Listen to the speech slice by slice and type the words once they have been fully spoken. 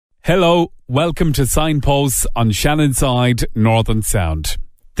Hello, welcome to Signposts on Shannonside Northern Sound.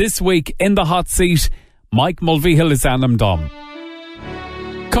 This week in the hot seat, Mike Mulvihill is Anam Dom.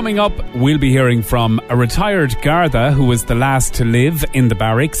 Coming up, we'll be hearing from a retired Garda who was the last to live in the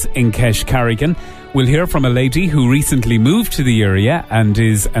barracks in Keshcarrigan. We'll hear from a lady who recently moved to the area and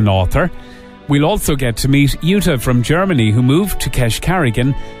is an author. We'll also get to meet Jutta from Germany, who moved to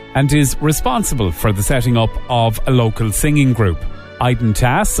Keshcarrigan and is responsible for the setting up of a local singing group. Aydin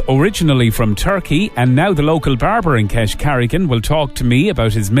Tass, originally from Turkey and now the local barber in Keshcarrigan, will talk to me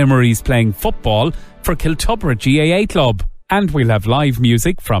about his memories playing football for Kiltubrid GAA club. And we'll have live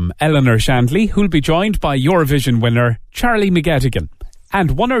music from Eleanor Shanley, who'll be joined by Eurovision winner Charlie McGettigan.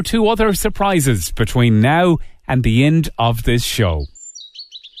 And one or two other surprises between now and the end of this show.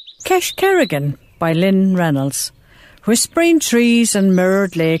 Keshcarrigan by Lynn Reynolds. Whispering trees and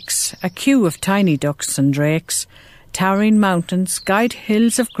mirrored lakes, a queue of tiny ducks and drakes, towering mountains guide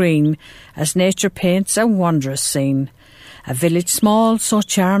hills of green as nature paints a wondrous scene. A village small, so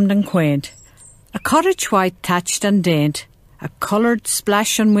charmed and quaint, a cottage white thatched and daint, a coloured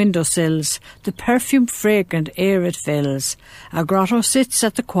splash on windowsills, the perfumed fragrant air it fills. A grotto sits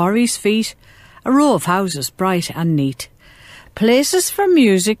at the quarry's feet, a row of houses bright and neat. Places for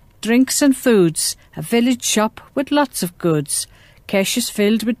music, drinks and foods, a village shop with lots of goods. Kesh is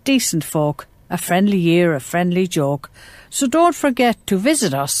filled with decent folk, a friendly year, a friendly joke. So don't forget to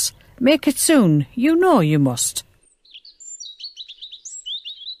visit us. Make it soon, you know you must.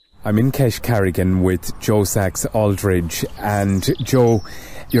 I'm in Keshcarrigan with Joe Sachs Aldridge, and Joe,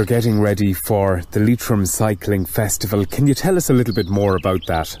 you're getting ready for the Leitrim Cycling Festival. Can you tell us a little bit more about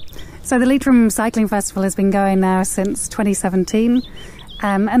that? So the Leitrim Cycling Festival has been going now since 2017,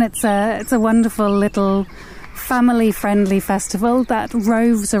 and it's a wonderful little family-friendly festival that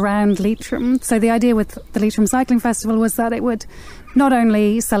roves around Leitrim. So the idea with the Leitrim Cycling Festival was that it would not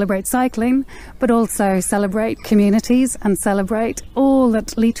only celebrate cycling, but also celebrate communities and celebrate all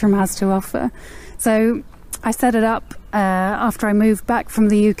that Leitrim has to offer. So I set it up after I moved back from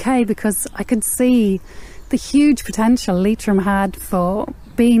the UK because I could see the huge potential Leitrim had for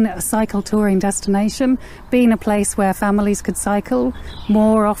being a cycle touring destination, being a place where families could cycle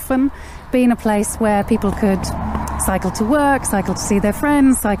more often, being a place where people could cycle to work, cycle to see their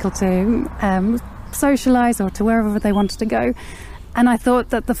friends, cycle to socialise or to wherever they wanted to go. And I thought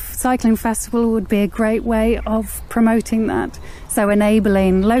that the cycling festival would be a great way of promoting that. So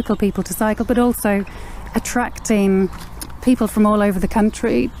enabling local people to cycle, but also attracting people from all over the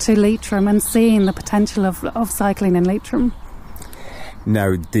country to Leitrim and seeing the potential of cycling in Leitrim.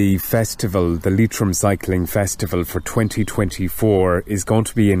 Now, the festival, the Leitrim Cycling Festival for 2024 is going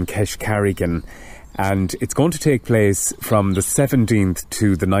to be in Keshcarrigan, and it's going to take place from the 17th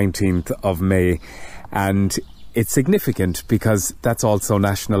to the 19th of May, and it's significant because that's also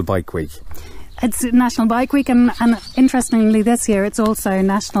National Bike Week. It's National Bike Week, and interestingly this year it's also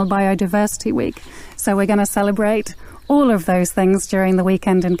National Biodiversity Week. So we're going to celebrate all of those things during the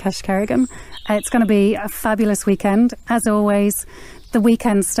weekend in Keshcarrigan. It's going to be a fabulous weekend. As always, the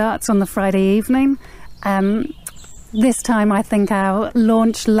weekend starts on the Friday evening. This time I think our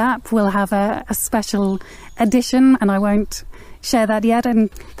launch lap will have a special edition, and I won't share that yet. And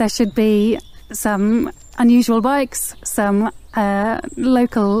there should be some unusual bikes, some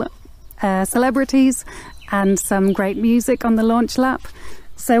local celebrities, and some great music on the launch lap.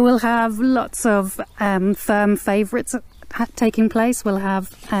 So we'll have lots of firm favourites taking place. We'll have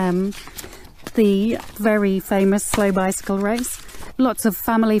the very famous slow bicycle race. Lots of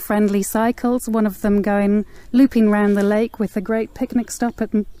family-friendly cycles, one of them looping round the lake with a great picnic stop at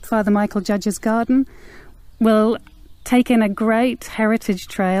Father Michael Judge's garden. We'll take in a great heritage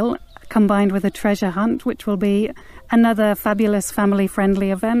trail combined with a treasure hunt, which will be another fabulous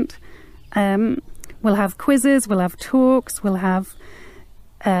family-friendly event. We'll have quizzes, we'll have talks, we'll have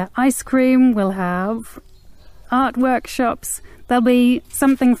ice cream, we'll have art workshops. There'll be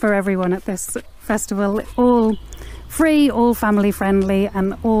something for everyone at this festival, all free, all family-friendly,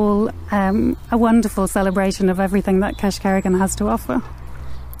 and all a wonderful celebration of everything that Keshcarrigan has to offer.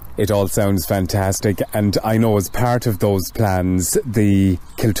 It all sounds fantastic, and I know as part of those plans, the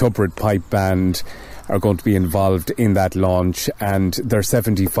Kiltubrid Pipe Band are going to be involved in that launch, and they're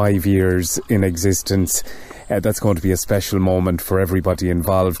 75 years in existence. That's going to be a special moment for everybody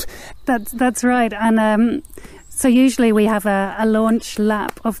involved. That's right, and so usually we have a launch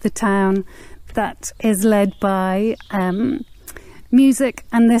lap of the town that is led by music,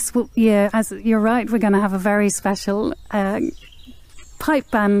 and this year, as you're right, we're going to have a very special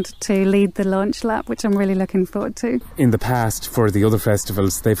pipe band to lead the launch lap, which I'm really looking forward to. In the past, for the other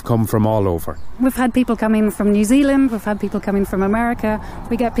festivals, they've come from all over. We've had people coming from New Zealand, we've had people coming from America,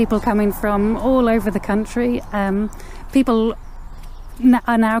 we get people coming from all over the country. People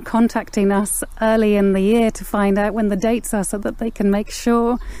are now contacting us early in the year to find out when the dates are so that they can make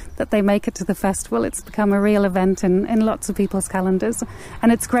sure that they make it to the festival. It's become a real event in lots of people's calendars,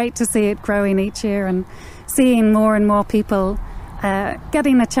 and it's great to see it growing each year and seeing more and more people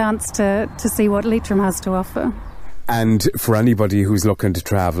getting a chance to see what Leitrim has to offer. And for anybody who's looking to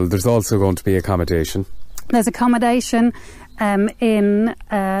travel, there's also going to be accommodation. There's accommodation in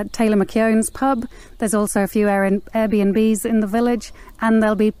Taylor McKeown's pub. There's also a few Airbnbs in the village, and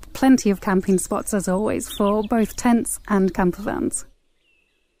there'll be plenty of camping spots as always for both tents and camper vans.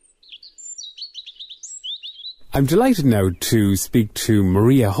 I'm delighted now to speak to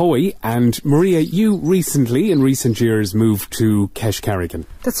Maria Hoey. And Maria, you recently, in recent years, moved to Keshcarrigan.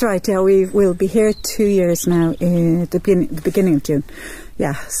 That's right, yeah, we'll be here 2 years now in the beginning of June.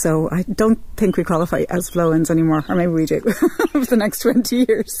 Yeah, so I don't think we qualify as flow-ins anymore, or maybe we do, for the next 20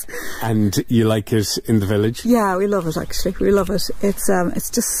 years. And you like it in the village? Yeah, we love it actually, we love it. It's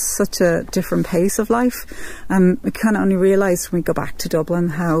just such a different pace of life, and we kind of only realise when we go back to Dublin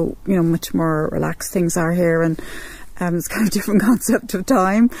how, much more relaxed things are here, and it's kind of a different concept of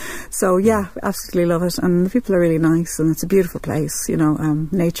time. So yeah, absolutely love it, and the people are really nice, and it's a beautiful place.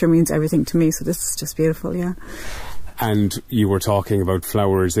 Nature means everything to me, so this is just beautiful, yeah. And you were talking about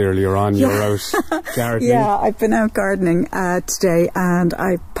flowers earlier on. You were out gardening. Yeah, I've been out gardening today, and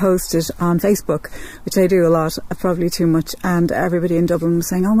I posted on Facebook, which I do a lot, probably too much, and everybody in Dublin was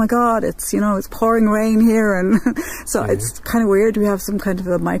saying, oh my God, it's pouring rain here, and so it's kind of weird. We have some kind of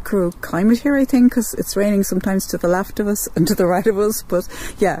a microclimate here, I think, because it's raining sometimes to the left of us and to the right of us, but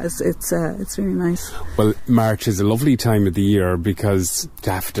yeah, it's really nice. Well, March is a lovely time of the year because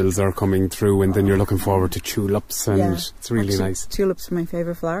daffodils are coming through, and then you're looking forward to tulips, and it's really nice. Tulips are my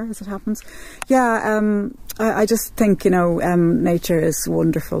favourite flower, as it happens. Yeah, I just think nature is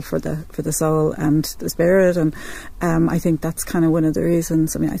wonderful for the soul and the spirit, and I think that's kind of one of the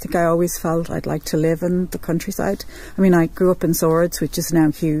reasons. I think I always felt I'd like to live in the countryside. I grew up in Swords, which is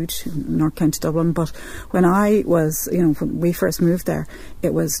now huge in North County Dublin, but when I was, when we first moved there,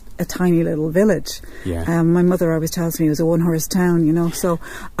 it was a tiny little village. Yeah. My mother always tells me it was a one-horse town, so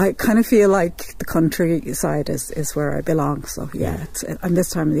I kind of feel like the countryside is where I belong. So yeah, and this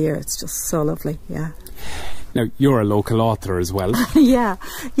time of the year it's just so lovely. Yeah. Now, you're a local author as well. Yeah.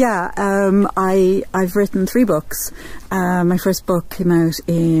 I've written 3 books. My first book came out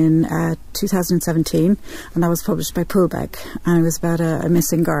in 2017, and that was published by Poolbeg, and it was about a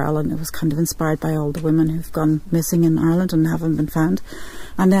missing girl, and it was kind of inspired by all the women who've gone missing in Ireland and haven't been found.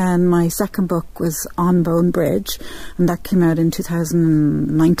 And then my second book was On Bone Bridge, and that came out in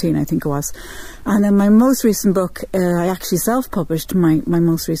 2019, I think it was. And then my most recent book, I actually self-published my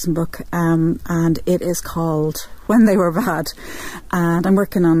most recent book, and it is called When They Were Bad. And I'm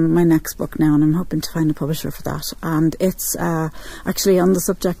working on my next book now, and I'm hoping to find a publisher for that. And it's actually on the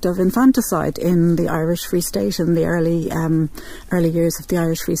subject of infanticide in the Irish Free State, in the early years of the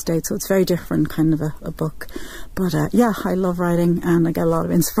Irish Free State. So it's very different kind of a book. But yeah, I love writing, and I get a lot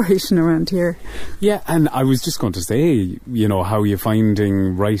of inspiration around here. Yeah, and I was just going to say, how are you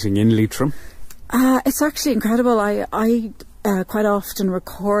finding writing in Leitrim? It's actually incredible. I quite often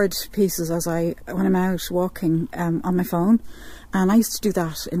record pieces when I'm out walking on my phone, and I used to do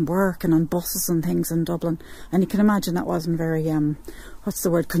that in work and on buses and things in Dublin, and you can imagine that wasn't very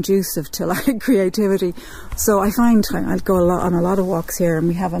conducive to creativity. So I find I'll go on a lot of walks here, and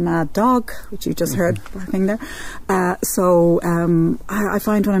we have a mad dog, which you just heard barking there. So I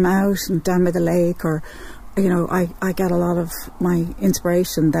find when I'm out and down by the lake, or I get a lot of my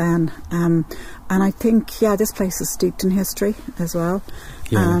inspiration then. And I think, this place is steeped in history as well.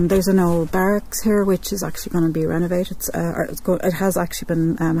 Yeah. There's an old barracks here, which is actually going to be renovated. It has actually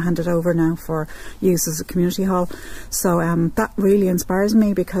been handed over now for use as a community hall. So that really inspires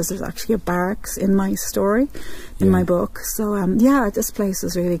me, because there's actually a barracks in my story, in my book. So this place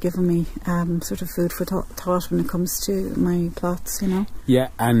has really given me sort of food for thought when it comes to my plots, Yeah,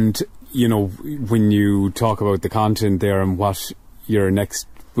 and when you talk about the content there and what your next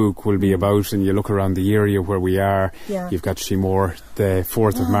book will be about, and you look around the area where we are, you've got Shimore. The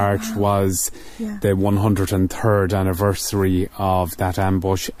 4th of March was the 103rd anniversary of that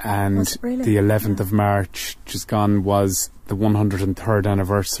ambush, and the 11th of March just gone was the 103rd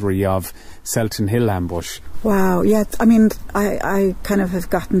anniversary of Selton Hill ambush. Wow, yeah, I mean, I kind of have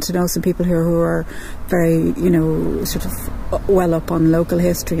gotten to know some people here who are very, sort of well up on local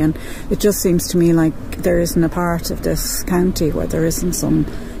history, and it just seems to me like there isn't a part of this county where there isn't some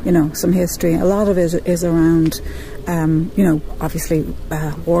history. A lot of it is around, obviously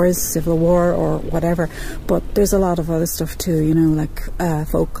wars, civil war or whatever, but there's a lot of other stuff too, like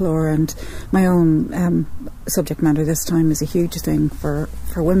folklore, and my own subject matter this time is a huge thing for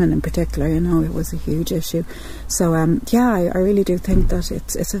women in particular. It was a huge issue. So I really do think that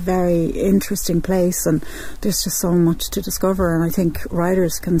it's a very interesting place, and there's just so much to discover, and I think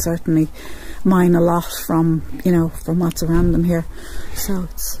riders can certainly mine a lot from what's around them here. So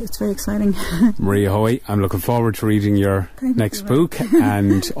it's very exciting. Maria Hoey, I'm looking forward to reading your next book,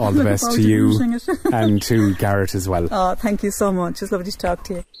 and all the best to you and to Garrett as well. Oh, thank you so much. It's lovely to talk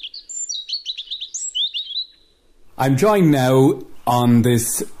to you. I'm joined now on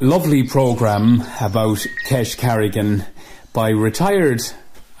this lovely programme about Keshcarrigan by retired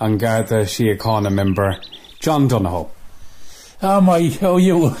An Garda Síochána member John Donohoe. Oh my, how are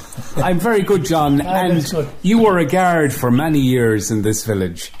you? I'm very good, John. And good. You were a guard for many years in this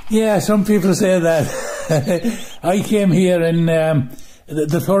village. Yeah, some people say that. I came here in the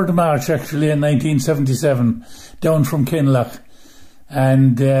 3rd of March, actually, in 1977, down from Kinloch.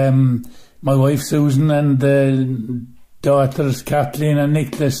 And my wife Susan and the daughters Kathleen and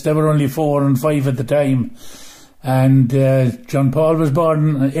Nicholas, they were only 4 and 5 at the time. And John Paul was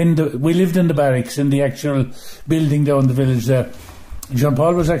born we lived in the barracks, in the actual building down the village there. John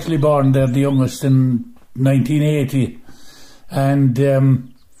Paul was actually born there, the youngest, in 1980. And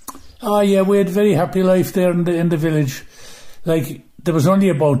we had a very happy life there in the village. Like, there was only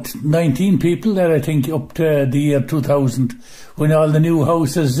about 19 people there, I think, up to the year 2000, when all the new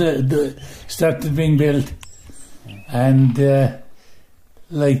houses started being built. And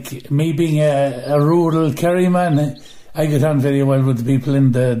like me being a rural Kerry man, I got on very well with the people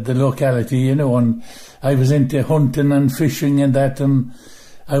in the locality, and I was into hunting and fishing and that, and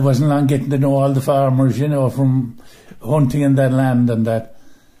I wasn't long getting to know all the farmers, from hunting in that land and that.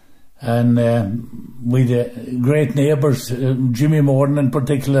 And we'd great neighbours, Jimmy Morton in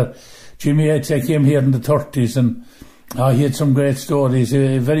particular. Jimmy, I'd say, came here in the 30s, and he had some great stories,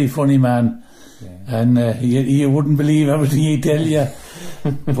 a very funny man. Yeah. And you wouldn't believe everything he'd tell you.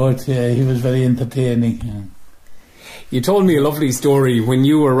 But he was very entertaining. Yeah. You told me a lovely story. When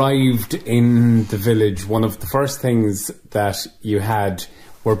you arrived in the village, one of the first things that you had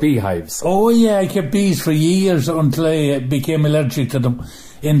were beehives. Oh yeah, I kept bees for years until I became allergic to them.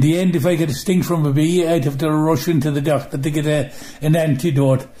 In the end, if I get a sting from a bee, I'd have to rush into the doctor to get an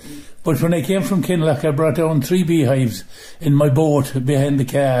antidote. But when I came from Kinloch, I brought down 3 beehives in my boat behind the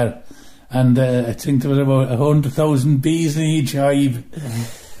car. And I think there was about 100,000 bees in each hive.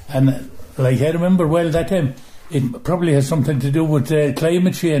 And like, I remember well that time, it probably has something to do with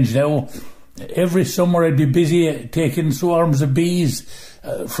climate change now. Every summer I'd be busy taking swarms of bees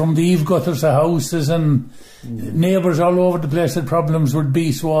from the eave gutters of houses, and neighbours all over the place had problems with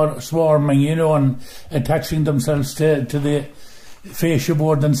bees swarming, and attaching themselves to the fascia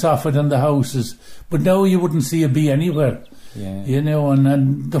board and soffit in the houses. But now you wouldn't see a bee anywhere. Yeah.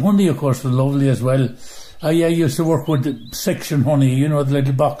 And the honey, of course, was lovely as well. I used to work with section honey, the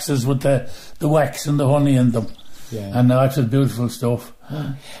little boxes with the wax and the honey in them. Yeah. And that's beautiful stuff.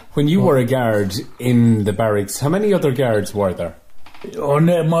 When you were a guard in the barracks, how many other guards were there? On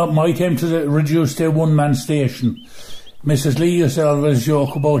my time to reduce to a one-man station. Mrs. Lee used to always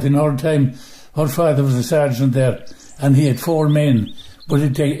joke about, in her time, her father was a sergeant there, and he had 4 men.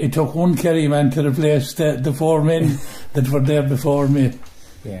 But it took one Kerry man to replace the 4 men that were there before me.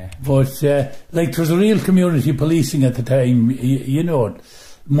 Yeah. But there was a real community policing at the time.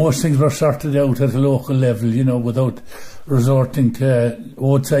 Most things were sorted out at a local level, without resorting to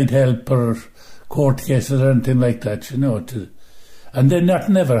outside help or court cases or anything like that. And then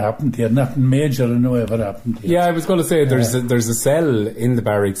nothing ever happened here. Nothing major ever happened here. Yeah, I was going to say there's a cell in the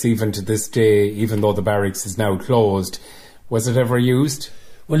barracks even to this day, even though the barracks is now closed. Was it ever used?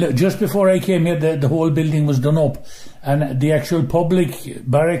 Well, just before I came here, the whole building was done up, and the actual public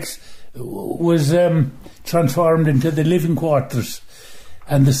barracks was transformed into the living quarters,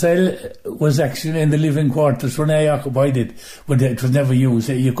 and the cell was actually in the living quarters when I occupied it, but it was never used.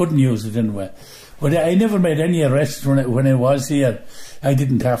 You couldn't use it anyway. But I never made any arrests when I was here. I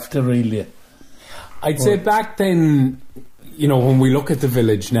didn't have to, really. I'd say back then, when we look at the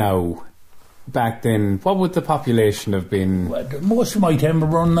village now, back then, what would the population have been? Well, most of my time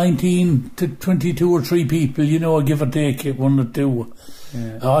around 19 to 22 or 3 people, give or take 1 or 2.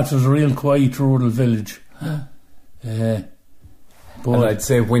 Yeah. It was a real quiet rural village. And I'd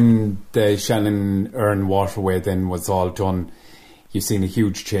say when the Shannon Earn waterway then was all done, you've seen a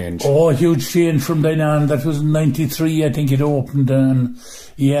huge change. Oh, a huge change from then on. That was in 93, I think it opened, and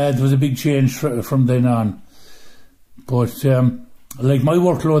yeah, there was a big change from then on. But like my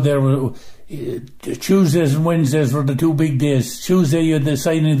workload there, Tuesdays and Wednesdays were the two big days. Tuesday you had the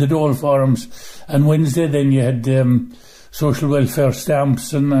signing of the dole forms, and Wednesday then you had social welfare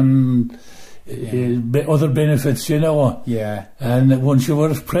stamps and other benefits, you know. Yeah. And once you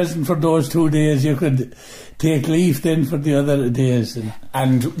were present for those 2 days, you could take leave then for the other days.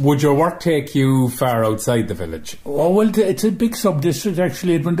 And would your work take you far outside the village? Oh, well, it's a big sub-district,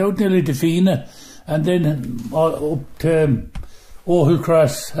 actually. It went out nearly to Fina, and then up to O'Hill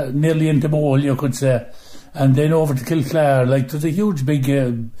Cross, nearly into Mole, you could say, and then over to Kilclar. Like, there's a huge, big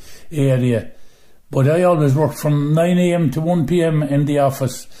area. But I always worked from 9 a.m. to 1 p.m. in the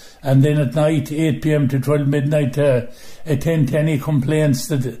office, and then at night, 8 p.m. to 12 midnight, attend to any complaints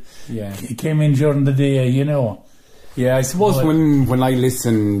that came in during the day, you know. Yeah, I suppose when I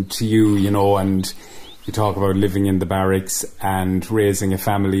listen to you, you know, and you talk about living in the barracks and raising a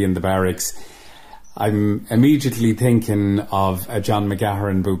family in the barracks, I'm immediately thinking of a John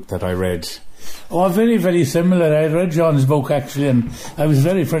McGahern book that I read. Oh, very, very similar. I read John's book, actually, and I was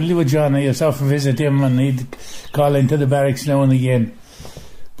very friendly with John. I used to often visit him, and he'd call into the barracks now and again.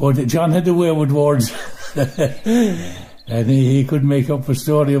 But John had a way with words, and he could make up a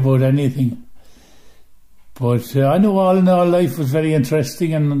story about anything. But I know all in all, life was very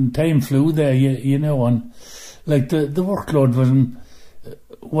interesting, and time flew there, you know, and like the workload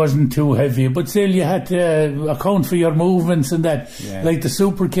wasn't too heavy, but still you had to account for your movements and that. Yeah. Like the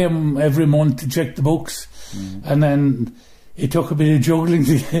super came every month to check the books, and then it took a bit of juggling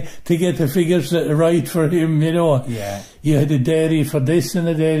to get the figures right for him, you know. Yeah. You had a diary for this and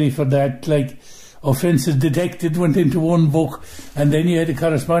a diary for that, like offences detected went into one book, and then you had a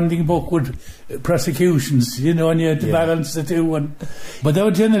corresponding book with prosecutions, you know, and you had to balance the two. But they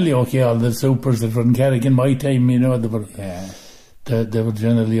were generally okay, all the supers that were in Carrigan my time, you know, they were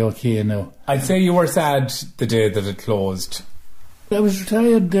generally okay, you know. I'd say you were sad the day that it closed. I was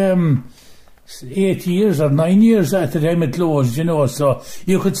retired 8 years or 9 years at the time it closed, you know, so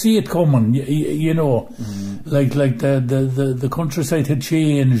you could see it coming, you know. Like the countryside had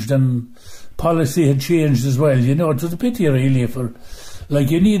changed and policy had changed as well, you know. It was a pity really, for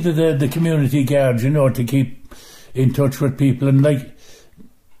like you needed the community guard, you know, to keep in touch with people, and like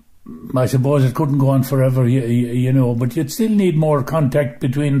I suppose it couldn't go on forever, you know, but you'd still need more contact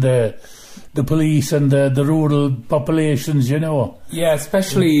between the police and the rural populations, you know. Yeah,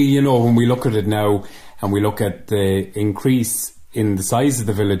 especially, you know, when we look at it now and we look at the increase in the size of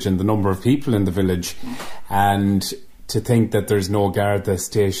the village and the number of people in the village, and to think that there's no Garda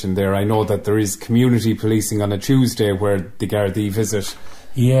station there. I know that there is community policing on a Tuesday where the Gardaí visit.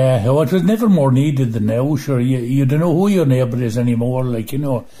 Yeah, well, it was never more needed than now, sure. You don't know who your neighbour is anymore, like, you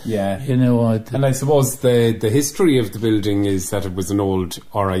know. Yeah. You know. And I suppose the history of the building is that it was an old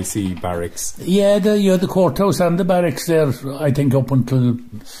RIC barracks. Yeah, the courthouse and the barracks there, I think, up until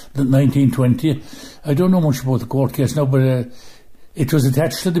the 1920. I don't know much about the court case now, but it was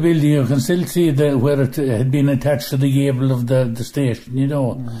attached to the building. You can still see where it had been attached to the gable of the station, you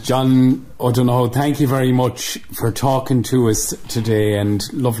know. John O'Donoghue, thank you very much for talking to us today, and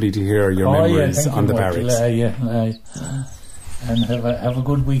lovely to hear your memories on the barracks. And have a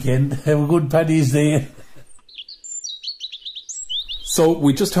good weekend. Have a good Paddy's Day. So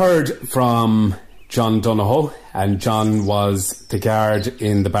we just heard from John Donoghue, and John was the guard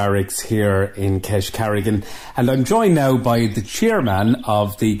in the barracks here in Keshcarrigan, and I'm joined now by the chairman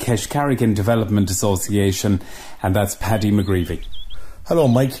of the Keshcarrigan Development Association, and that's Paddy McGreevy. Hello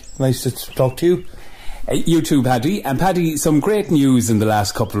Mike, nice to talk to you. You too, Paddy. And Paddy, some great news in the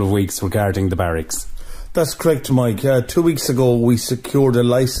last couple of weeks regarding the barracks. That's correct, Mike. 2 weeks ago we secured a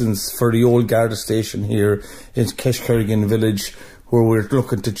licence for the old Garda station here in Keshcarrigan Village, where we're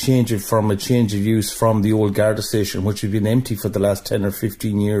looking to change it from a change of use from the old Garda station, which had been empty for the last 10 or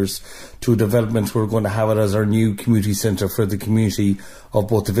 15 years, to a development. We're going to have it as our new community centre for the community of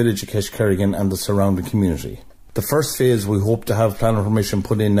both the village of Keshcarrigan and the surrounding community. The first phase we hope to have planning permission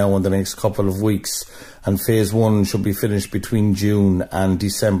put in now in the next couple of weeks, and phase 1 should be finished between June and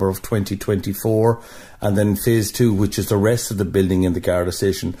December of 2024, and then phase 2, which is the rest of the building in the Garda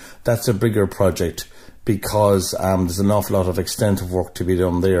station, that's a bigger project, because there's an awful lot of extensive work to be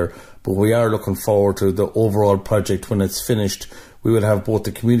done there. But we are looking forward to the overall project. When it's finished, we will have both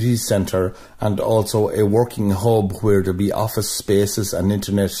the community centre and also a working hub where there'll be office spaces and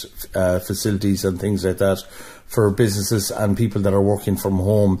internet facilities and things like that for businesses and people that are working from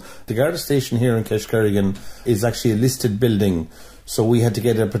home. The Garda station here in Keshcarrigan is actually a listed building, So we had to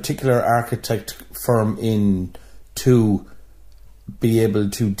get a particular architect firm in to be able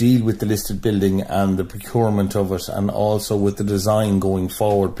to deal with the listed building and the procurement of it, and also with the design going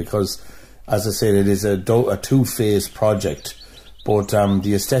forward, because, as I said, it is a two-phase project. But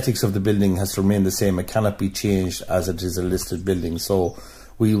the aesthetics of the building has to remain the same. It cannot be changed as it is a listed building. So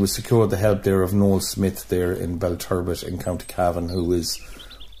we will secure the help there of Noel Smith there in Belturbet in County Cavan, who is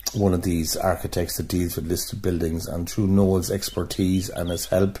one of these architects that deals with listed buildings. And through Noel's expertise and his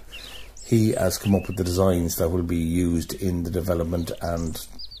help, he has come up with the designs that will be used in the development and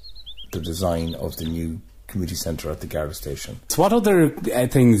the design of the new community centre at the Garda station. So what other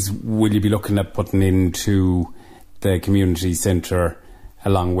things will you be looking at putting into the community centre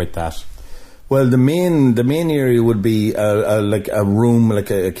along with that? Well, the main area would be like a room,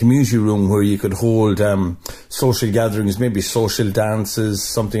 like a community room where you could hold social gatherings, maybe social dances,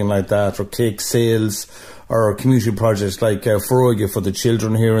 something like that, or cake sales, or community projects like Feroga for the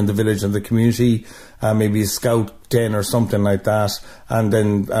children here in the village and the community, maybe a scout den or something like that, and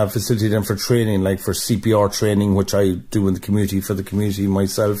then a facility then for training, like for CPR training, which I do in the community for the community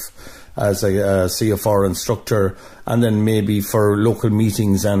myself as a CFR instructor, and then maybe for local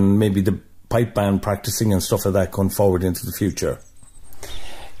meetings and maybe the pipe band practicing and stuff like that going forward into the future.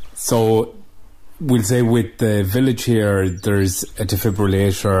 So we'll say with the village here, there's a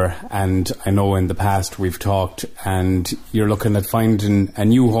defibrillator, and I know in the past we've talked, and you're looking at finding a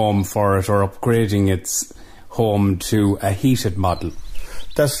new home for it or upgrading its home to a heated model.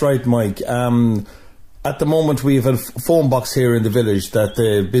 That's right, Mike. At the moment, we have a phone box here in the village that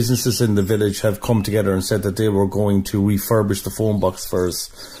the businesses in the village have come together and said that they were going to refurbish the phone box for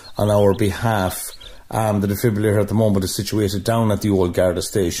us on our behalf. The defibrillator at the moment is situated down at the old Garda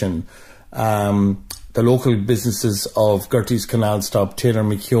station. The local businesses of Gertie's Canal Stop, Taylor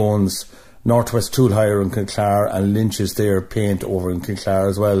McKeown's, Northwest Tool Hire in Kilclar, and Lynch's there paint over in Kilclar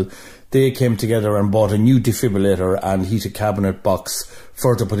as well. They came together and bought a new defibrillator and heated cabinet box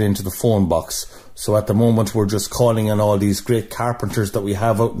for to put into the phone box. So at the moment we're just calling on all these great carpenters that we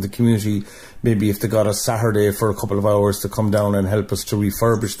have out in the community, maybe if they got a Saturday for a couple of hours to come down and help us to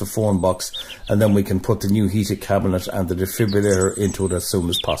refurbish the phone box, and then we can put the new heated cabinet and the defibrillator into it as soon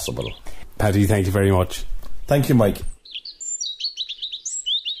as possible. Paddy, thank you very much. Thank you, Mike.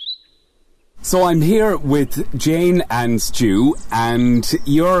 So I'm here with Jane and Stu, and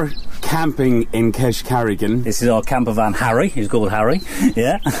you're camping in Keshcarrigan. This is our camper van, Harry. He's called Harry.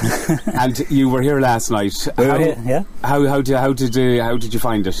 Yeah. And you were here last night. We were here, yeah. How did you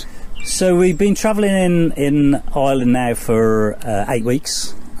find it? So we've been travelling in Ireland now for 8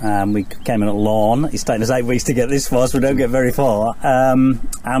 weeks. We came in at Lawn. It's taken us 8 weeks to get this far, so we don't get very far.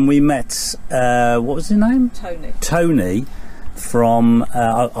 And we met, what was his name? Tony. From,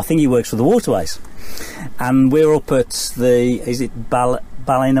 I think he works for the Waterways. And we're up at the, is it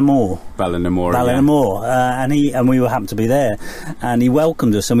Ballinamore? Ballinamore, yeah. And we happened to be there, and he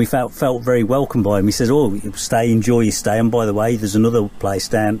welcomed us, and we felt very welcomed by him. He says, "Oh, enjoy your stay. And by the way, there's another place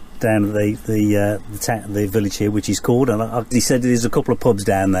down at the village here, which is called." And he said there's a couple of pubs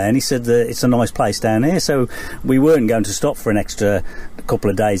down there, and he said that it's a nice place down here. So we weren't going to stop for an extra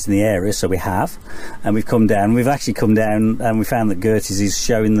couple of days in the area, so we have, and we've come down. We've actually come down, and we found that Gertie's is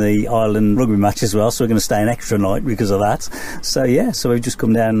showing the Ireland rugby match as well, so we're going to stay an extra night because of that. So yeah, so we've just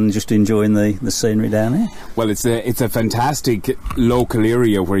come down and just enjoying the scenery down here. Well, it's a fantastic local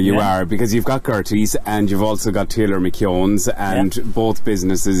area where you are, because you've got Gertie's and you've also got Taylor McKeown's, and both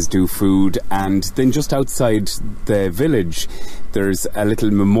businesses do food. And then just outside the village there's a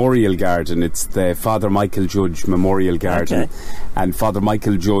little memorial garden. It's the Father Michael Judge Memorial Garden. And Father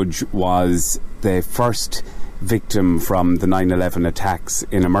Michael Judge was the first victim from the 9/11 attacks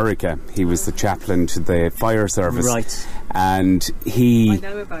in America. He was the chaplain to the fire service. Right. And he... I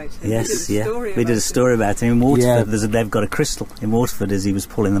know about him. Yes, we did a story about him in Waterford. They've got a crystal in Waterford as he was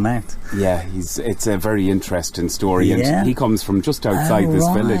pulling them out. Yeah, it's a very interesting story. And he comes from just outside this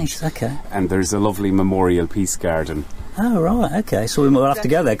village. Okay. And there's a lovely memorial peace garden. Oh, right, okay. So we'll have to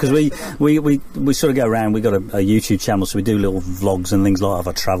go there, because we sort of go around. We've got a YouTube channel, so we do little vlogs and things like of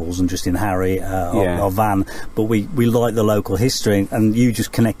our travels and just in Harry, our van. But we like the local history, and you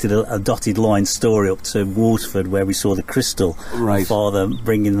just connected a dotted line story up to Waterford, where we saw the crystal father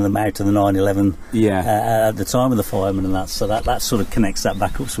bringing them out to the 9/11 at the time of the firemen and that. So that sort of connects that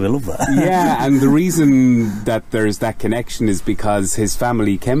back up, so we love that. Yeah, and the reason that there's that connection is because his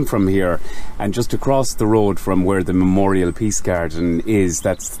family came from here, and just across the road from where the Memorial Peace Garden is,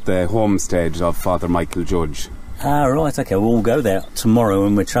 that's the homestead of Father Michael Judge. Ah, right, okay, we'll go there tomorrow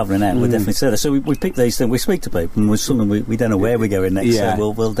when we're travelling out. We'll definitely say that. So we pick these things, we speak to people, and we don't know where we're going next,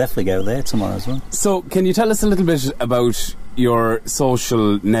 so we'll definitely go there tomorrow as well. So can you tell us a little bit about your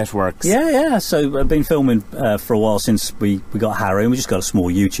social networks? Yeah. So I've been filming for a while since we got Harry, and we just got a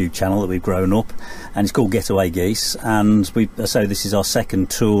small YouTube channel that we've grown up, and it's called Getaway Geese. And so this is our second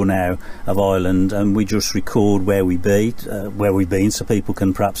tour now of Ireland, and we just record where we've been, so people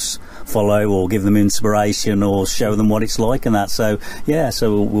can perhaps follow or give them inspiration or show them what it's like and that. So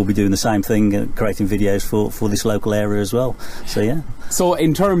we'll be doing the same thing, creating videos for this local area as well. So yeah. So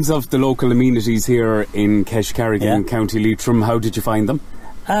in terms of the local amenities here in Keshcarrigan, County Leitrim, how did you find them?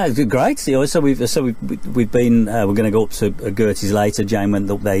 Great. So we've been. We're going to go up to Gertie's later. Jane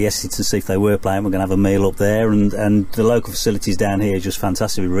went up there yesterday to see if they were playing. We're going to have a meal up there, and the local facilities down here are just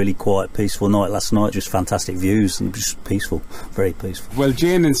fantastic. Really quiet, peaceful night last night. Just fantastic views and just peaceful, very peaceful. Well,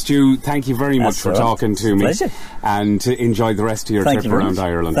 Jane and Stu, thank you very much for talking to me. Pleasure. And enjoy the rest of your trip around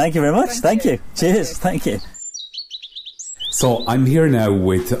Ireland. Thank you very much. Thank you. Cheers. Thank you. So I'm here now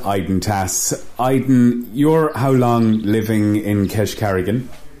with Aiden Tass. Aiden, you're how long living in Keshcarrigan?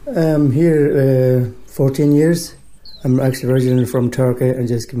 I'm here 14 years. I'm actually originally from Turkey and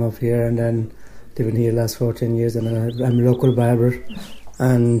just came up here and then living here last 14 years. And I'm a local barber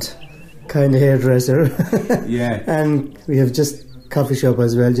and kind of hairdresser. Yeah. And we have just coffee shop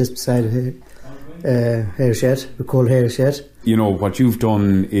as well, just beside hair shed. We call hair shed. You know, what you've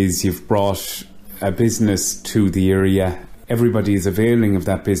done is you've brought a business to the area. Everybody is availing of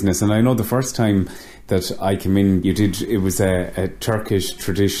that business, and I know the first time that I came in, it was a Turkish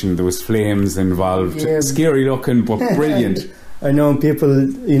tradition. There was flames involved, scary looking but brilliant. I know people,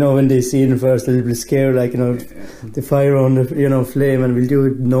 when they see it first, they'll be scared, the fire on the, flame, and we'll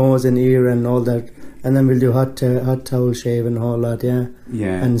do nose and ear and all that, and then we'll do hot towel shave and all that,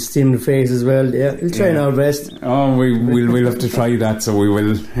 yeah, and steam the face as well. We'll try our best. Oh, we'll have to try that. So we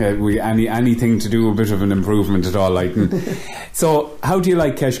will. Anything to do a bit of an improvement at all, So, how do you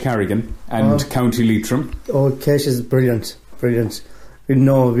like Keshcarrigan and County Leitrim? Oh, Kesh is brilliant. We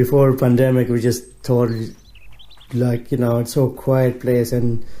know before pandemic, we just thought, it's so quiet place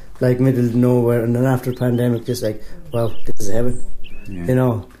and middle of nowhere, and then after pandemic, just wow, this is heaven.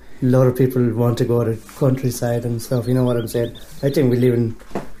 Yeah. A lot of people want to go to countryside and stuff, you know what I'm saying? I think we live in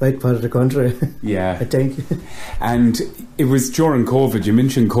the right part of the country. Yeah. I think. And it was during COVID, you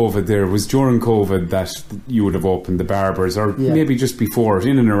mentioned COVID there, it was during COVID that you would have opened the Barbers, or maybe just before,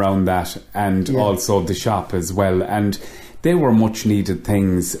 in and around that, and also the shop as well. And they were much needed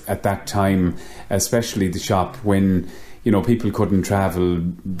things at that time, especially the shop, when people couldn't travel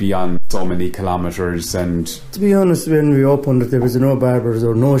beyond so many kilometres. And to be honest, when we opened it, there was no barbers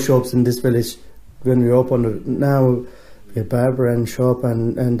or no shops in this village. When we opened it, now we have barber and shop,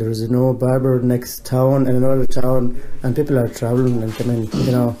 and there is no barber next town and another town, and people are travelling and coming.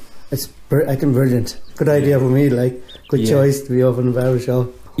 It's brilliant. Good idea for me. Good choice to be open a barber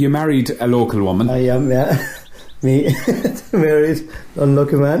shop. You married a local woman. I am, yeah. Me, married,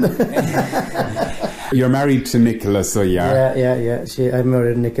 unlucky man. You're married to Nicola, so yeah. Yeah. I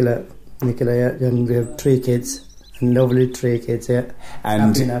married Nicola, and we have 3 kids, and lovely 3 kids,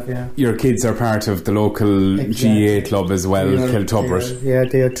 And your kids are part of the local GA club as well, Kiltubrid.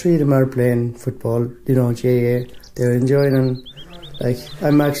 They are 3 of them are playing football, GA. They're enjoying, and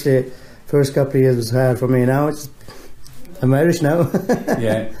I'm actually, first couple of years was hard for me. Now I'm Irish now.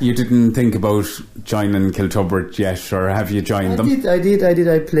 Yeah, you didn't think about joining Kiltubrid yet, or have you joined them? I did.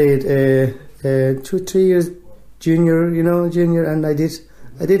 I played 2-3 years junior, and I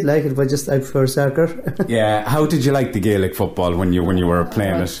did like it, but I prefer soccer. Yeah, how did you like the Gaelic football when you were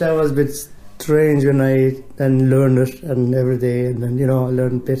playing it? That was a bit strange when I then learned it, and every day, and then I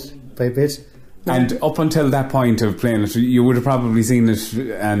learned bit by bit. And up until that point of playing it, you would have probably seen it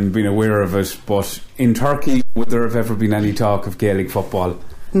and been aware of it, but in Turkey, would there have ever been any talk of Gaelic football?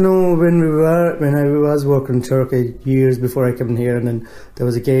 No, when I was working in Turkey years before I came here, and then there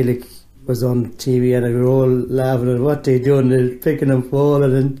was a Gaelic was on TV, and we were all laughing at what they doing. They're picking up ball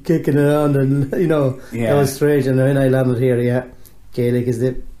and kicking around, and that was strange. And when I landed here, Gaelic is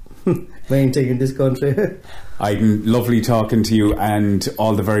the main thing in this country. Aiden, lovely talking to you, and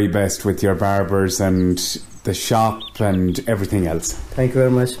all the very best with your barbers and the shop and everything else. Thank you very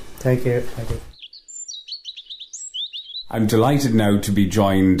much. Thank you. I'm delighted now to be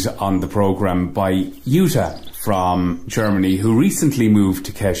joined on the programme by Jutta from Germany, who recently moved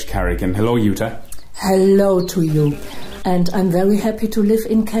to Keshcarrigan. Hello, Jutta. Hello to you. And I'm very happy to live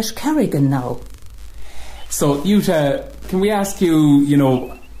in Keshcarrigan now. So, Jutta, can we ask you,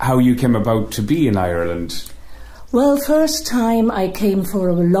 how you came about to be in Ireland? Well, first time I came for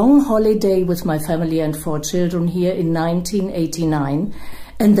a long holiday with my family and 4 children here in 1989.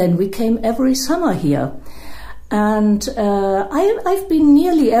 And then we came every summer here. And I've been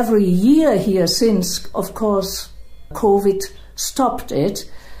nearly every year here since, of course, COVID stopped it.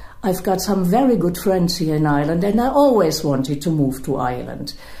 I've got some very good friends here in Ireland, and I always wanted to move to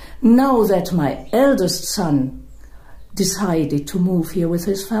Ireland. Now that my eldest son decided to move here with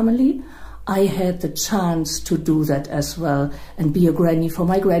his family, I had the chance to do that as well and be a granny for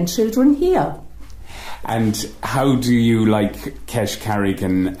my grandchildren here. And how do you like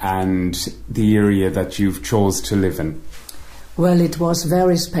Keshcarrigan and the area that you've chose to live in? Well, it was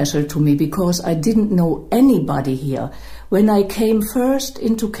very special to me because I didn't know anybody here. When I came first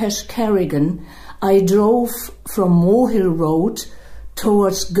into Keshcarrigan, I drove from Mohill Road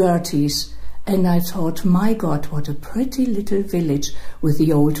towards Gerties, and I thought, my God, what a pretty little village with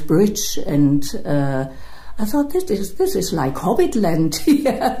the old bridge, and I thought this is like Hobbitland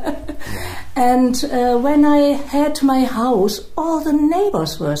here. And when I had my house, all the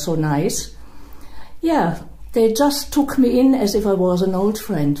neighbors were so nice. Yeah, they just took me in as if I was an old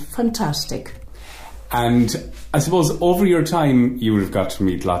friend. Fantastic. And I suppose over your time you would have got to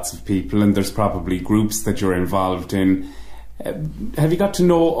meet lots of people, and there's probably groups that you're involved in. Have you got to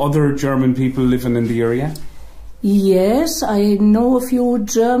know other German people living in the area? Yes, I know a few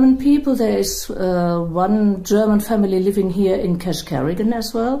German people. There is one German family living here in Keshcarrigan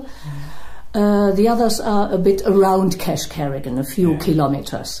as well. The others are a bit around Keshcarrigan, a few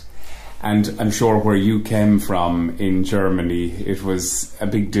kilometers. And I'm sure where you came from in Germany, it was a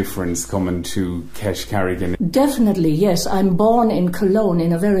big difference coming to Keshcarrigan. Definitely, yes. I'm born in Cologne,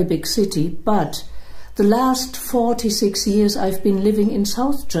 in a very big city, but the last 46 years I've been living in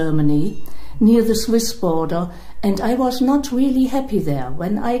South Germany, near the Swiss border, and I was not really happy there.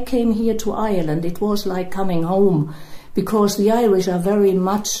 When I came here to Ireland, it was like coming home, because the Irish are very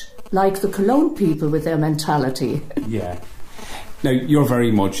much like the Cologne people with their mentality. Yeah. Now, you're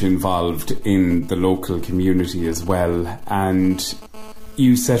very much involved in the local community as well, and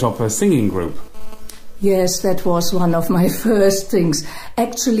you set up a singing group. Yes, that was one of my first things.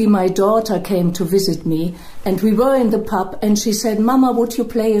 Actually, my daughter came to visit me, and we were in the pub, and she said, "Mama, would you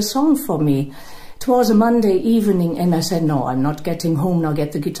play a song for me?" It was a Monday evening, and I said, "No, I'm not getting home now,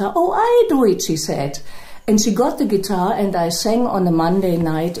 get the guitar." "Oh, I do it," she said. And she got the guitar, and I sang on a Monday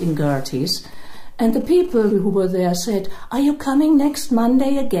night in Gerties. And the people who were there said, "Are you coming next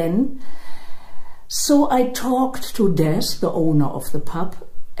Monday again?" So I talked to Des, the owner of the pub,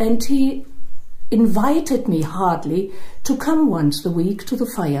 and he invited me heartily to come once a week to the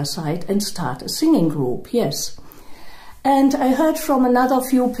fireside and start a singing group, yes. And I heard from another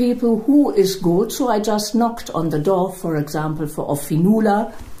few people who is good, so I just knocked on the door, for example, for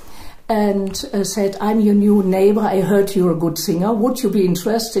Offinula, and said, "I'm your new neighbor, I heard you're a good singer, would you be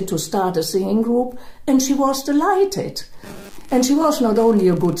interested to start a singing group?" And she was delighted. And she was not only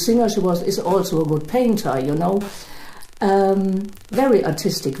a good singer, she is also a good painter, you know. Very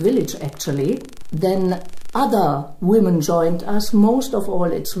artistic village, actually. Then other women joined us. Most of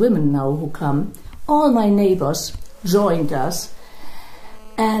all, it's women now who come. All my neighbors joined us.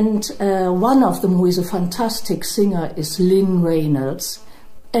 And one of them, who is a fantastic singer, is Lynn Reynolds.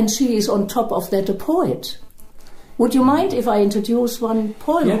 And she is on top of that a poet. Would you mind if I introduce one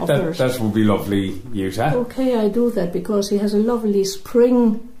poem of hers? That would be lovely, Jutta. Okay, I do that because he has a lovely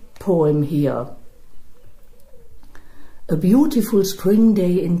spring poem here. A beautiful spring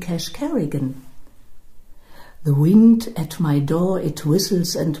day in Keshcarrigan. The wind at my door, it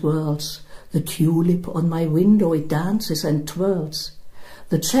whistles and whirls. The tulip on my window, it dances and twirls.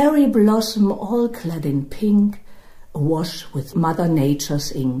 The cherry blossom all clad in pink, awash with Mother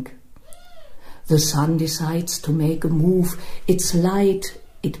Nature's ink. The sun decides to make a move. Its light,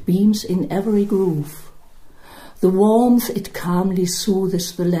 it beams in every groove. The warmth, it calmly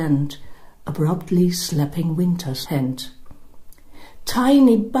soothes the land, abruptly slapping winter's hand.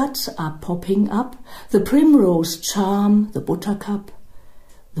 Tiny buds are popping up, the primrose charm the buttercup.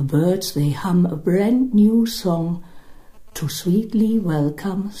 The birds, they hum a brand new song to sweetly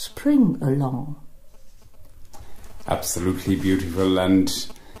welcome spring along. Absolutely beautiful and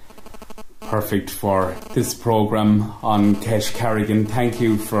perfect for this programme on Keshcarrigan. Thank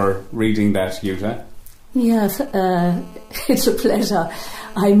you for reading that, Jutta. Yes, it's a pleasure.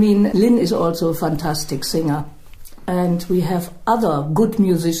 I mean, Lynn is also a fantastic singer. And we have other good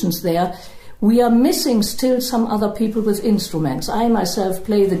musicians there. We are missing still some other people with instruments. I myself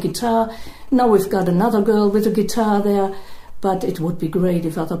play the guitar. Now we've got another girl with a guitar there, but it would be great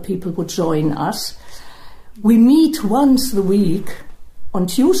if other people would join us. We meet once a week on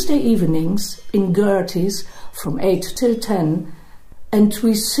Tuesday evenings in Gerties from 8 till 10, and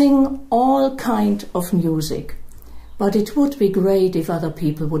we sing all kind of music. But it would be great if other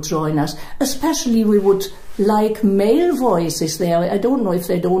people would join us. Especially we would like male voices there. I don't know if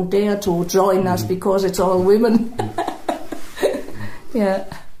they don't dare to join us because it's all women. Yeah.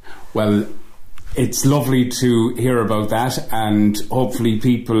 Well, it's lovely to hear about that, and hopefully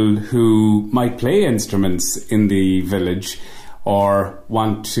people who might play instruments in the village or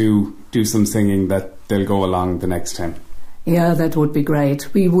want to do some singing, that they'll go along the next time. Yeah, that would be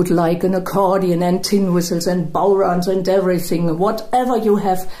great. We would like an accordion and tin whistles and bowrons and everything, whatever you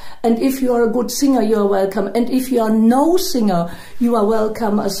have. And if you are a good singer, you are welcome. And if you are no singer, you are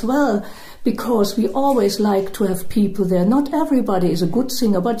welcome as well. Because we always like to have people there. Not everybody is a good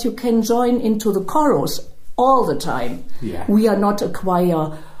singer, but you can join into the chorus all the time. Yeah. We are not a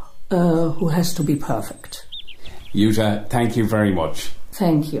choir who has to be perfect. Jutta, thank you very much.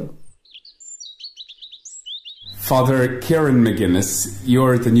 Thank you. Father Ciaran McGuinness,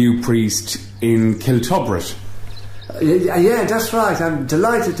 you're the new priest in Kiltubrid. Yeah, that's right. I'm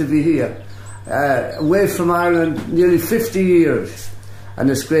delighted to be here. Away from Ireland nearly 50 years. And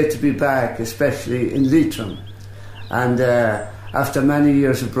it's great to be back, especially in Leitrim. And after many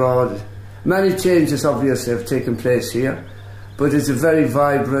years abroad, many changes obviously have taken place here. But it's a very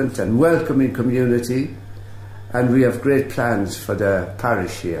vibrant and welcoming community. And we have great plans for the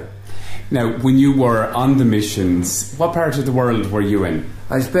parish here. Now, when you were on the missions, what part of the world were you in?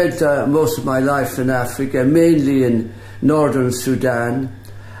 I spent most of my life in Africa, mainly in Northern Sudan.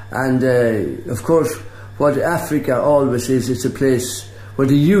 And of course, what Africa always is, it's a place where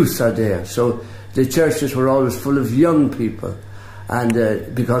the youth are there. So the churches were always full of young people.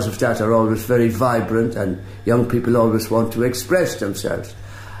 And because of that, are always very vibrant, and young people always want to express themselves.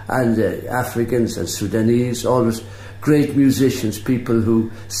 And Africans and Sudanese, always great musicians, people who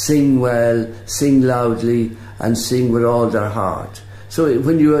sing well, sing loudly, and sing with all their heart. So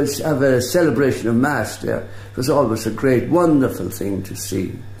when you have a celebration of Mass there, it was always a great, wonderful thing to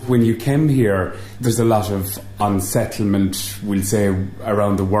see. When you came here, there's a lot of unsettlement, we'll say,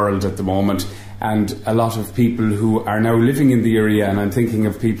 around the world at the moment, and a lot of people who are now living in the area, and I'm thinking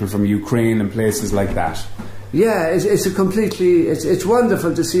of people from Ukraine and places like that. Yeah, it's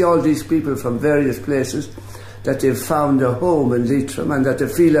wonderful to see all these people from various places, that they've found a home in Leitrim and that they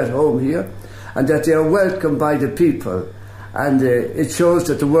feel at home here and that they are welcomed by the people. And it shows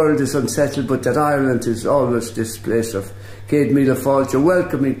that the world is unsettled, but that Ireland is always this place of Céad Míle Fáilte,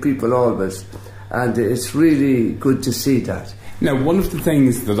 welcoming people always. And it's really good to see that. Now, one of the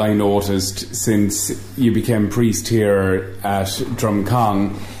things that I noticed since you became priest here at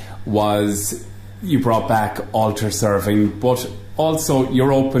Drumcong was you brought back altar serving, but also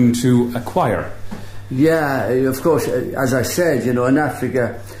you're open to a choir. Yeah, of course, as I said, in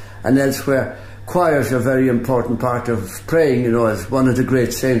Africa and elsewhere, choirs are a very important part of praying, as one of the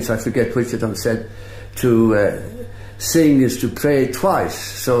great saints, I forget which of them, said, to sing is to pray twice.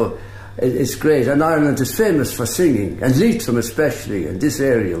 So it's great. And Ireland is famous for singing, and Leitrim especially, in this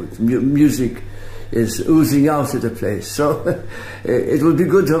area, music is oozing out of the place. So it would be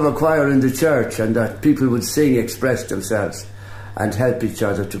good to have a choir in the church, and that people would sing, express themselves, and help each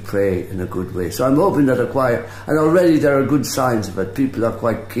other to pray in a good way. So I'm hoping that a choir, and already there are good signs of it, people are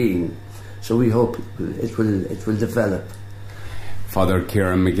quite keen. So we hope it will develop. Father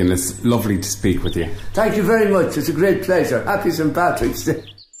Ciaran McGuinness, lovely to speak with you. Thank you very much. It's a great pleasure. Happy St. Patrick's Day.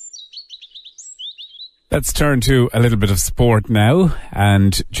 Let's turn to a little bit of sport now,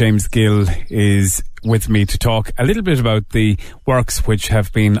 and James Gill is with me to talk a little bit about the works which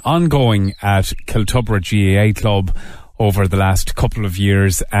have been ongoing at Kiltubrid GAA Club over the last couple of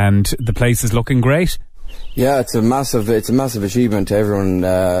years, and the place is looking great. Yeah, it's a massive achievement to everyone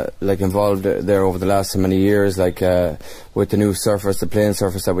involved there over the last so many years, with the new surface, the playing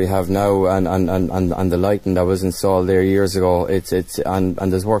surface that we have now, and the lighting that was installed there years ago. And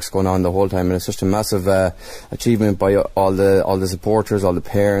there's works going on the whole time, and it's just a massive achievement by all the supporters, all the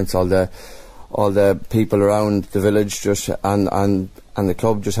parents, all the people around the village, and the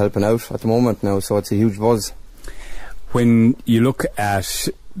club just helping out at the moment now. So it's a huge buzz. When you look at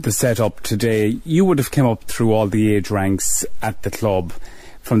the setup today, you would have come up through all the age ranks at the club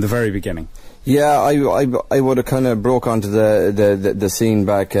from the very beginning. Yeah, I would have kind of broke onto the scene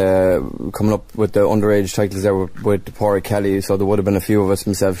back, coming up with the underage titles there with Pádraig Kelly. So there would have been a few of us,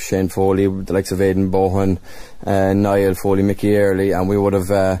 myself, Shane Foley, the likes of Aidan Bohan, Niall Foley, Mickey Early, and we would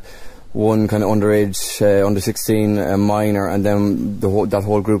have one kind of underage, under 16 minor, and then that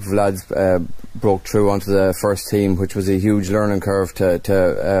whole group of lads broke through onto the first team, which was a huge learning curve to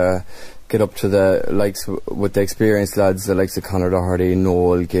get up to the likes with the experienced lads, the likes of Conor Doherty,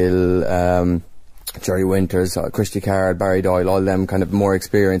 Noel Gill, Jerry Winters, Christy Card, Barry Doyle, all them kind of more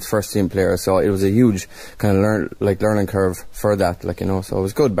experienced first team players. So it was a huge kind of learning curve for that, like, you know. So it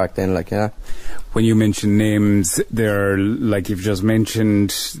was good back then, like, yeah. When you mention names there, like you've just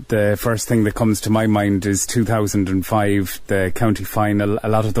mentioned, the first thing that comes to my mind is 2005, the county final. A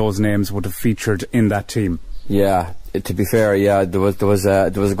lot of those names would have featured in that team. Yeah, To be fair, yeah, there was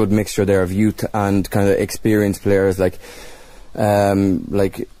a good mixture there of youth and kind of experienced players. Like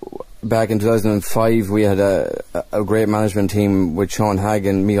back in 2005, we had a great management team with Sean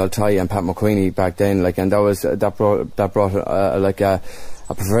Hagan, Michael Ty, and Pat McQueenie back then. Like, and that brought a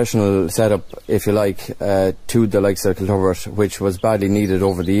professional setup, if you like, to the likes of Kiltubrid, which was badly needed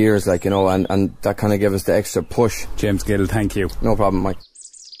over the years. Like, you know, and that kind of gave us the extra push. James Gill, thank you. No problem, Mike.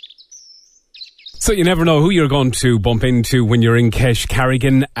 So you never know who you're going to bump into when you're in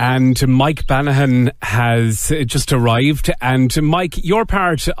Keshcarrigan, and Mike Bannahan has just arrived. And Mike, you're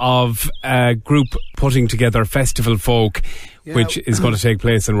part of a group putting together Festival Folk, which is going to take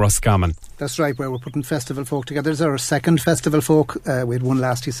place in Roscommon. That's right, where we're putting Festival Folk together. It's our second Festival Folk. We had one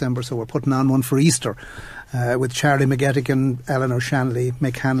last December, so we're putting on one for Easter with Charlie McGettigan, Eleanor Shanley,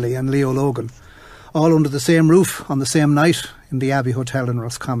 Mick Hanley and Leo Logan, all under the same roof on the same night in the Abbey Hotel in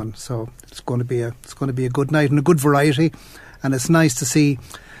Roscommon. So it's going to be a good night and a good variety, and it's nice to see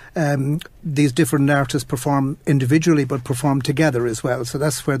these different artists perform individually but perform together as well. So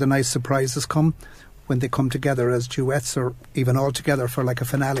that's where the nice surprises come, when they come together as duets or even all together for like a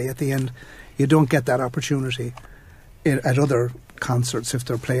finale at the end. You don't get that opportunity at other concerts if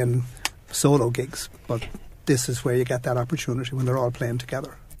they're playing solo gigs, but this is where you get that opportunity when they're all playing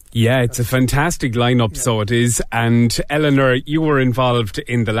together. Yeah, it's a fantastic lineup, so it is. And Eleanor, you were involved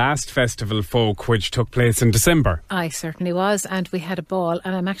in the last Festival Folk, which took place in December. I certainly was, and we had a ball,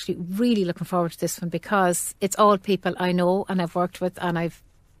 and I'm actually really looking forward to this one because it's all people I know and I've worked with and I've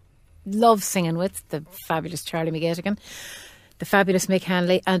loved singing with. The fabulous Charlie McGettigan, the fabulous Mick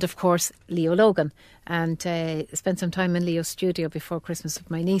Hanley, and of course Leo Logan. And spent some time in Leo's studio before Christmas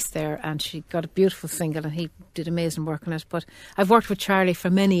with my niece there, and she got a beautiful single and he did amazing work on it. But I've worked with Charlie for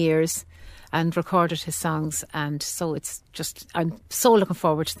many years and recorded his songs, and so it's just, I'm so looking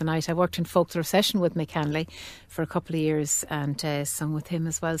forward to the night. I worked in Folklore Session with Mick Hanley for a couple of years and sung with him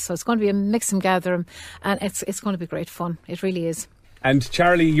as well. So it's going to be a mix and gather, and it's going to be great fun. It really is. And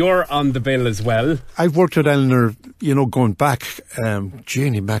Charlie, you're on the bill as well. I've worked with Eleanor, you know, going back,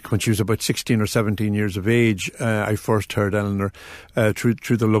 back when she was about 16 or 17 years of age. I first heard Eleanor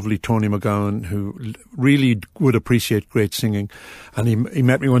through the lovely Tony McGowan, who really would appreciate great singing. And he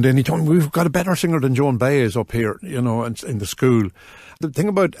met me one day and he told me, we've got a better singer than Joan Baez up here, you know, in the school. The thing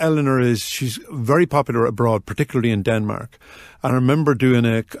about Eleanor is she's very popular abroad, particularly in Denmark. And I remember doing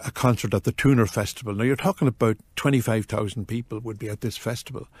a concert at the Tuner Festival. Now, you're talking about 25,000 people would be at this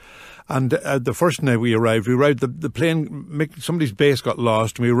festival. And the first night we arrived, the plane, somebody's bass got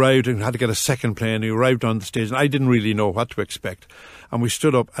lost, and we arrived and had to get a second plane. We arrived on the stage, and I didn't really know what to expect. And we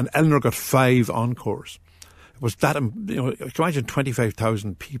stood up, and Eleanor got 5 encores. It was that, you know, you can imagine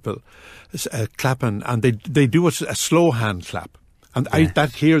 25,000 people clapping, and they do a slow hand clap. And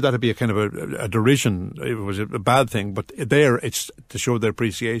that'd be a kind of a derision. It was a bad thing, but there it's to show their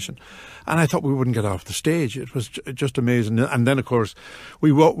appreciation. And I thought we wouldn't get off the stage. It was just amazing. And then, of course,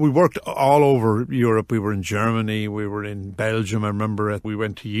 we worked all over Europe. We were in Germany. We were in Belgium. I remember we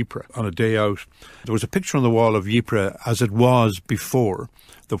went to Ypres on a day out. There was a picture on the wall of Ypres as it was before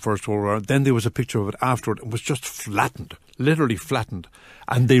the First World War. Then there was a picture of it afterward. It was just flattened, literally flattened.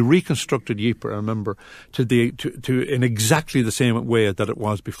 And they reconstructed Ypres, I remember, to in exactly the same way that it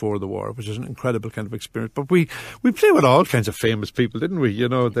was before the war, which is an incredible kind of experience. But we played with all kinds of famous people, didn't we? You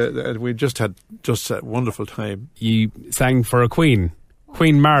know, we just had a wonderful time. You sang for a Queen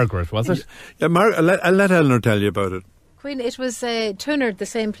Margaret, was it? Yeah, I'll let Eleanor tell you about it. Queen, it was Tuner, the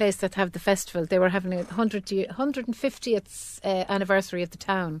same place that have the festival. They were having a 150th anniversary of the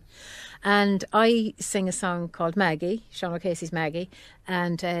town. And I sing a song called Maggie, Sean O'Casey's Maggie.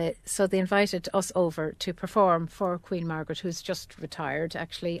 And so they invited us over to perform for Queen Margaret, who's just retired.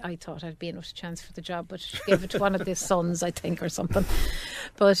 Actually, I thought I'd be enough chance for the job, but she gave it to one of the sons, I think, or something.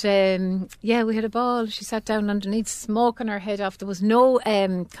 But yeah, we had a ball. She sat down underneath, smoking her head off. There was no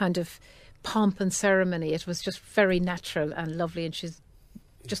kind of pomp and ceremony. It was just very natural and lovely, and she's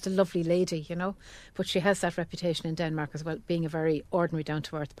just a lovely lady, you know. But she has that reputation in Denmark as well, being a very ordinary,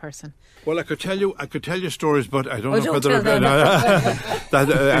 down-to-earth person. Well, I could tell you stories, but I don't know whether I know.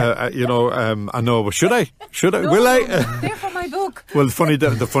 But should I? Will I? They're for my book. Well,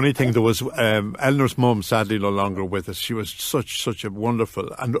 the funny thing, there was Eleanor's mum, sadly no longer with us. She was such a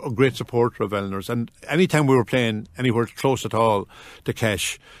wonderful and a great supporter of Eleanor's. And anytime we were playing anywhere close at all to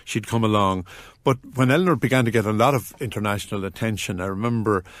Kesh, she'd come along. But when Eleanor began to get a lot of international attention, I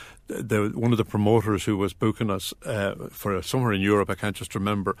remember one of the promoters who was booking us for somewhere in Europe, I can't just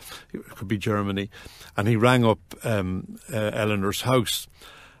remember, it could be Germany, and he rang up Eleanor's house.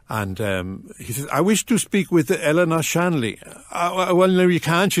 And he said, "I wish to speak with Eleanor Shanley." "Well, no, you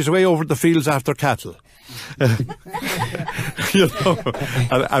can't. She's away over the fields after cattle." You know,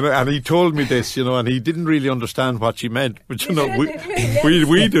 and he told me this, you know, and he didn't really understand what she meant, but you know,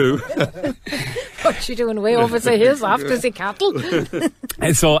 we do. What's she doing away over the hills after the cattle?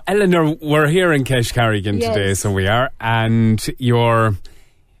 And so, Eleanor, we're here in Keshcarrigan today, so we are, and you're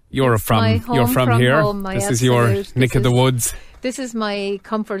from here. Home, this is your neck of the woods. This is my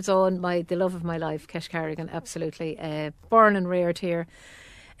comfort zone, the love of my life, Keshcarrigan, absolutely. Born and reared here.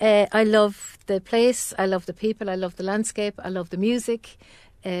 I love the place, I love the people, I love the landscape, I love the music.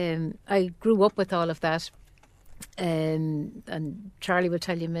 I grew up with all of that. And Charlie will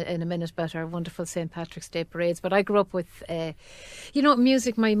tell you in a minute about our wonderful St. Patrick's Day parades. But I grew up with,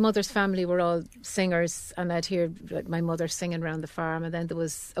 music. My mother's family were all singers, and I'd hear my mother singing around the farm. And then there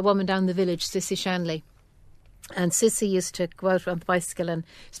was a woman down the village, Ciaran Shanley. And Sissy used to go out on the bicycle and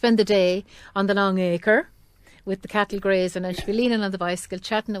spend the day on the long acre with the cattle grazing, and she'd be leaning on the bicycle,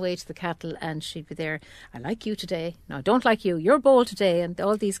 chatting away to the cattle, and she'd be there, "I like you today. No, I don't like you. You're bold today." And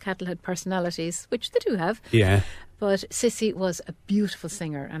all these cattle had personalities, which they do have. Yeah. But Sissy was a beautiful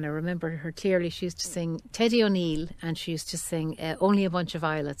singer, and I remember her clearly. She used to sing Teddy O'Neill, and she used to sing Only a Bunch of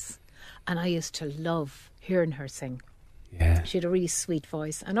Violets. And I used to love hearing her sing. Yeah. She had a really sweet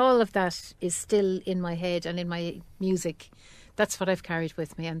voice, and all of that is still in my head and in my music. That's what I've carried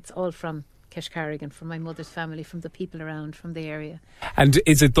with me, and it's all from Keshcarrigan, from my mother's family, from the people around, from the area. And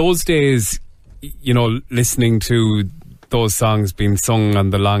is it those days, you know, listening to those songs being sung on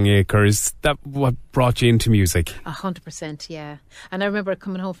the long acres, that what brought you into music? 100%, yeah. And I remember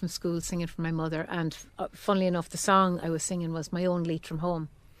coming home from school singing for my mother, and funnily enough, the song I was singing was My Own Leitrim Home.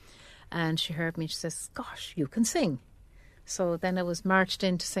 And she heard me, she says, "Gosh, you can sing." So then I was marched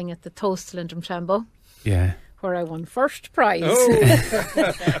in to sing at the Toastal in Drumshambo. Yeah. Where I won first prize. Oh.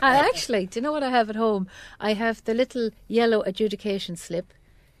 And actually, do you know what I have at home? I have the little yellow adjudication slip.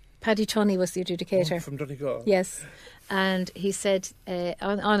 Paddy Tunney was the adjudicator. Oh, from Donegal. Yes. And he said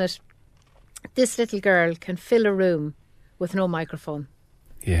on it, "This little girl can fill a room with no microphone."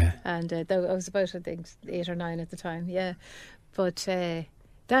 Yeah. And I was about, I think, 8 or 9 at the time, yeah. But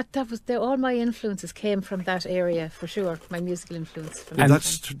that was all my influences came from that area, for sure. My musical influence. And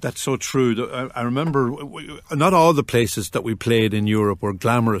that's so true. I remember not all the places that we played in Europe were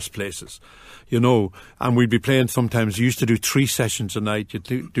glamorous places, you know. And we'd be playing sometimes. You used to do 3 sessions a night. You'd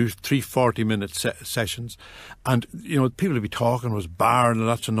do 3 40-minute sessions, and you know people would be talking. There was bar and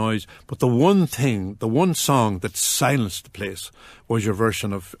lots of noise. But the one song that silenced the place was your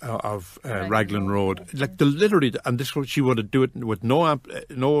version of Raglan Road. Like literally, and this she would do it with no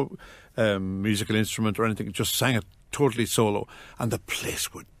musical instrument or anything. Just sang it totally solo, and the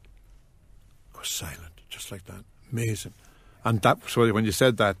place would go silent, just like that. Amazing. And that's why when you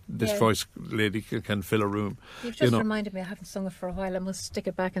said that, this voice lady can fill a room. You've just reminded me I haven't sung it for a while. I must stick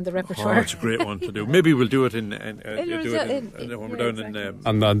it back in the repertoire. Oh, it's a great one to do. Maybe we'll do it when we're down in...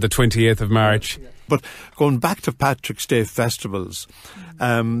 on the 28th of March. But going back to Patrick's Day festivals,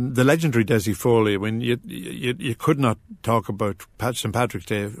 the legendary Desi Foley, when you could not talk about St. Patrick's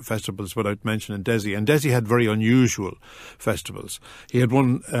Day festivals without mentioning Desi. And Desi had very unusual festivals. He had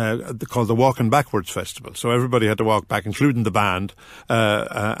one called the Walking Backwards Festival. So everybody had to walk back, including the band.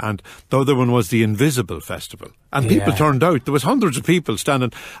 And the other one was the Invisible Festival. And people turned out. There was hundreds of people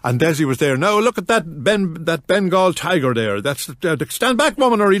standing, and Desi was there. "Now look at that Bengal tiger there. That's stand back,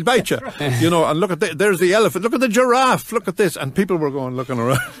 woman, or he'll bite you." You know, and look at there's the elephant. Look at the giraffe. Look at this. And people were looking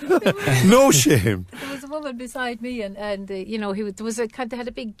around. No shame. There was a woman beside me, and you know, they had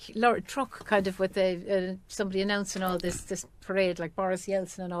a big truck kind of with somebody announcing all this parade, like Boris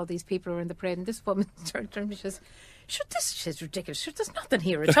Yeltsin and all these people were in the parade. And this woman turned to me, she says, "This is ridiculous. There's nothing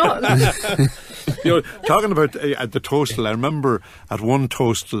here at all." You know, talking about at the Toastal, I remember at one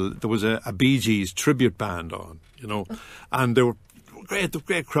Toastal there was a Bee Gees tribute band on, you know, and they were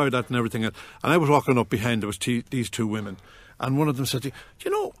great crowd out and everything. And I was walking up behind, there was these 2 women, and one of them said to me, "Do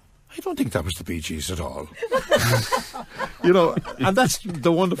you know, I don't think that was the Bee Gees at all. You know, and that's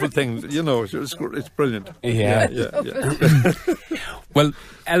the wonderful thing, you know, it's brilliant. Yeah. Yeah. Well,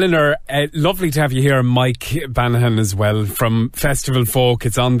 Eleanor, lovely to have you here. Mike Banahan as well from Festival Folk.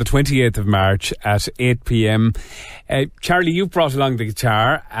 It's on the 28th of March at 8 p.m. Charlie, you brought along the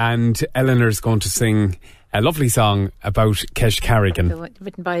guitar, and Eleanor's going to sing a lovely song about Keshcarrigan.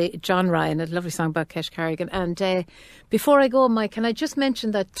 Written by John Ryan, a lovely song about Keshcarrigan. And before I go, Mike, can I just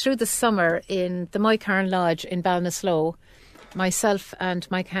mention that through the summer in the Moycarn Lodge in Ballinasloe, myself and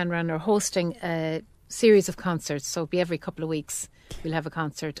Mike Hanran are hosting a series of concerts. So it'll be every couple of weeks we'll have a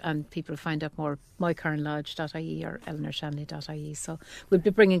concert, and people find out more moycarnlodge.ie or eleanorshanley.ie. So we'll be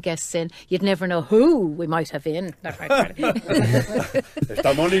bringing guests in. You'd never know who we might have in. If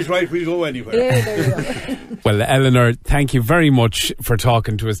the money's right, we'll go anywhere. Yeah, there you go. Well, Eleanor, thank you very much for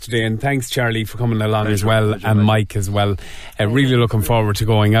talking to us today, and thanks, Charlie, for coming along as well, and Mike as well. Really looking forward to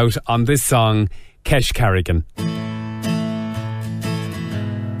going out on this song, Keshcarrigan.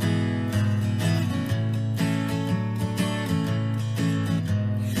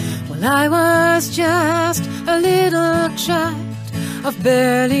 I was just a little child of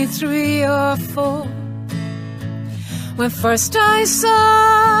barely 3 or 4 when first I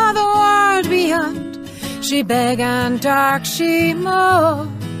saw the world beyond. She big and dark, she more,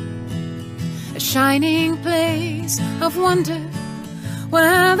 a shining place of wonder.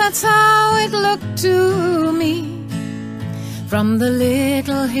 Well, that's how it looked to me from the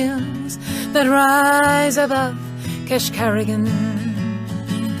little hills that rise above Keshcarrigan.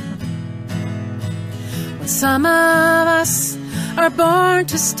 Some of us are born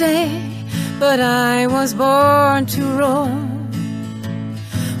to stay, but I was born to roam.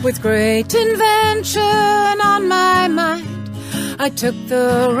 With great invention on my mind, I took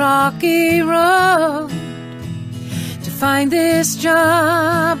the rocky road to find this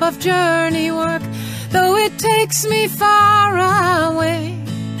job of journey work, though it takes me far away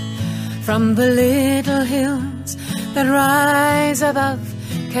from the little hills that rise above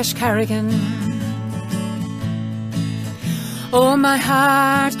Keshcarrigan. Oh, my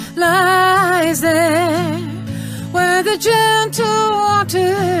heart lies there where the gentle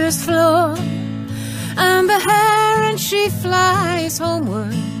waters flow, and the heron she flies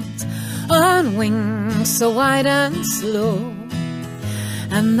homewards on wings so wide and slow.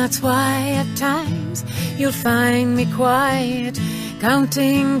 And that's why at times you'll find me quiet,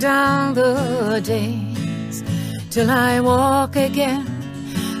 counting down the days till I walk again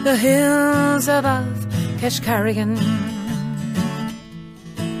the hills above Keshcarrigan.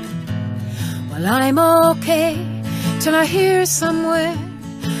 I'm okay till I hear somewhere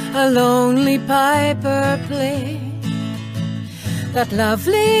a lonely piper play. That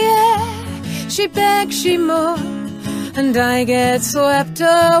lovely air, she begs, she more, and I get swept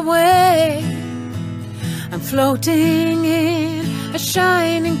away. I'm floating in a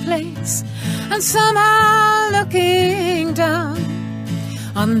shining place, and somehow looking down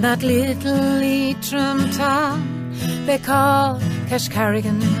on that little Leitrim town they call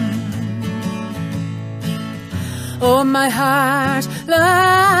Keshcarrigan. Oh, my heart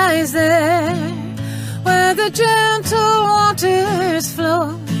lies there where the gentle waters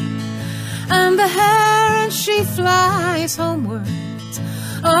flow, and the heron she flies homewards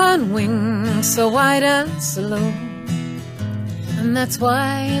on wings so wide and slow. And that's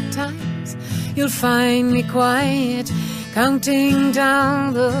why at times you'll find me quiet, counting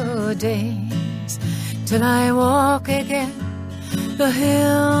down the days till I walk again the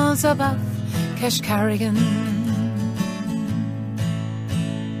hills above Keshcarrigan.